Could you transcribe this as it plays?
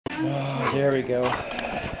Oh, there we go.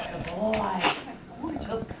 Good boy.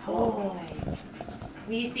 Good boy. What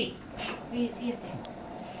do you see? What do you see up there?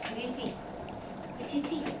 What do you see? What do you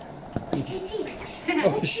see? What do you see? Oh,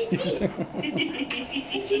 What do you see? What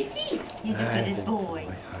do you see? He's a good boy.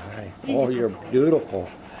 Hi. Oh, you're beautiful.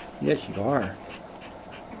 Yes, you are.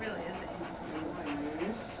 He really is a handsome boy.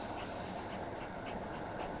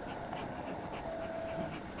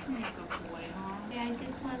 Good boy, huh? Yeah, I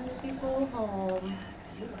just wanted to go home.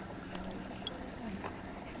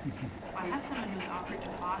 I have someone who's offered to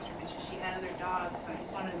foster him. It's just she had other dogs, so I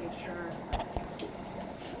just wanted to make sure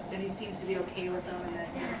that he seems to be okay with them and that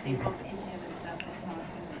they both into him and stuff. That's not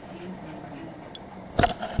going to be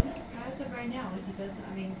As of right now, he doesn't,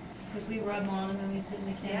 I mean, because we rub on him and we sit in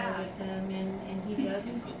the kennel with him and he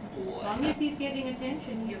doesn't, as long as he's getting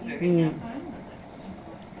attention, he's fine with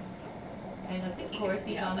it. And of course,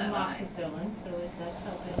 he's on the amoxicillin, so that's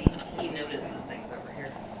helping. He notices things over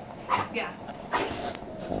here. Yeah.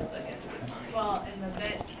 So I guess it's on. Well, and the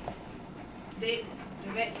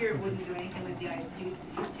vet here wouldn't do anything with the eyes. He would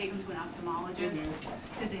take him to an ophthalmologist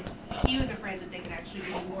because he was afraid that they could actually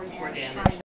do more damage.